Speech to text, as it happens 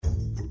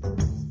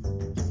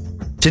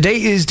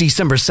Today is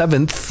December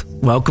 7th.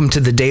 Welcome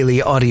to the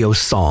Daily Audio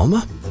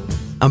Psalm.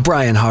 I'm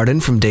Brian Hardin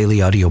from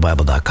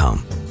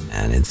dailyaudiobible.com,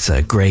 and it's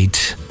a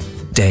great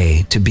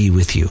day to be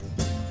with you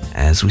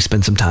as we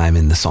spend some time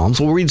in the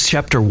Psalms. We'll read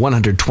chapter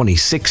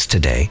 126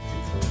 today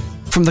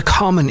from the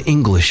Common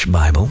English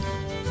Bible,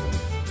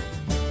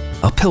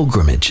 a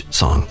pilgrimage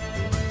song.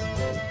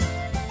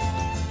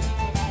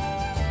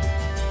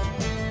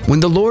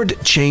 When the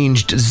Lord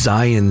changed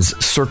Zion's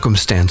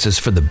circumstances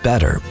for the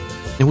better,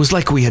 it was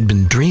like we had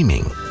been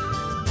dreaming.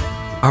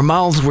 Our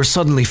mouths were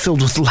suddenly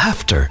filled with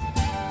laughter.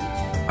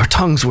 Our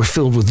tongues were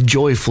filled with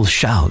joyful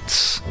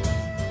shouts.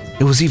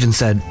 It was even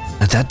said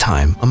at that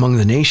time among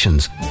the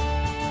nations,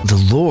 "The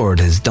Lord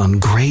has done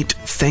great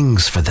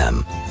things for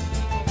them."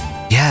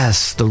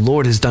 Yes, the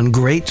Lord has done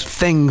great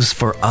things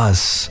for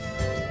us,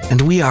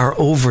 and we are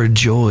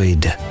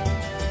overjoyed.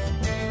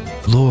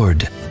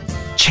 Lord,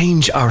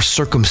 change our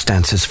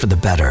circumstances for the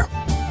better.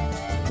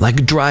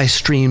 Like dry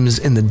streams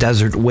in the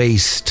desert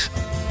waste,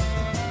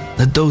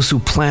 let those who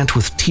plant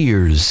with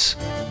tears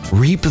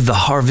reap the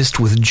harvest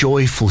with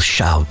joyful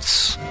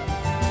shouts.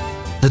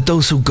 Let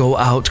those who go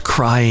out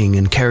crying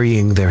and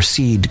carrying their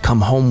seed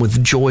come home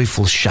with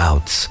joyful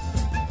shouts,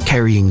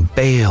 carrying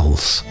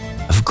bales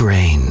of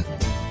grain.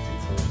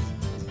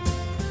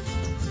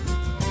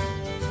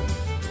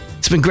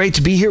 It's been great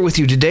to be here with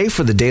you today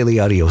for the Daily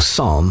Audio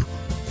Psalm.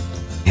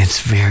 It's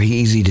very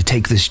easy to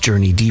take this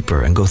journey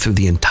deeper and go through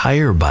the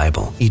entire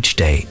Bible each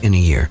day in a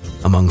year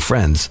among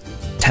friends,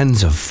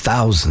 tens of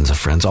thousands of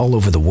friends all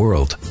over the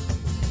world.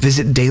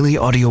 Visit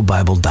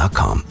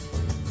dailyaudiobible.com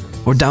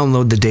or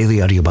download the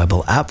Daily Audio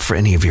Bible app for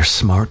any of your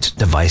smart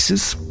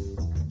devices.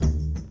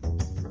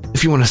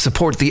 If you want to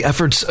support the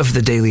efforts of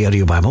the Daily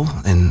Audio Bible,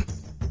 then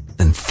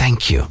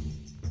thank you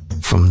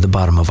from the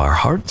bottom of our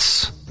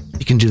hearts.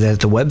 You can do that at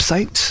the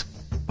website,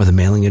 where the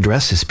mailing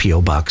address is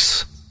P.O.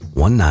 Box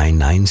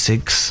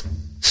 1996,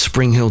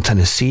 Spring Hill,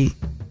 Tennessee,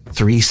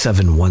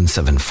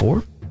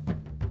 37174.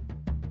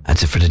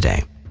 That's it for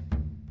today.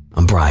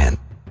 I'm Brian.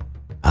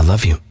 I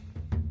love you.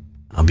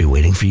 I'll be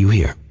waiting for you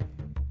here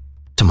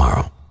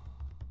tomorrow.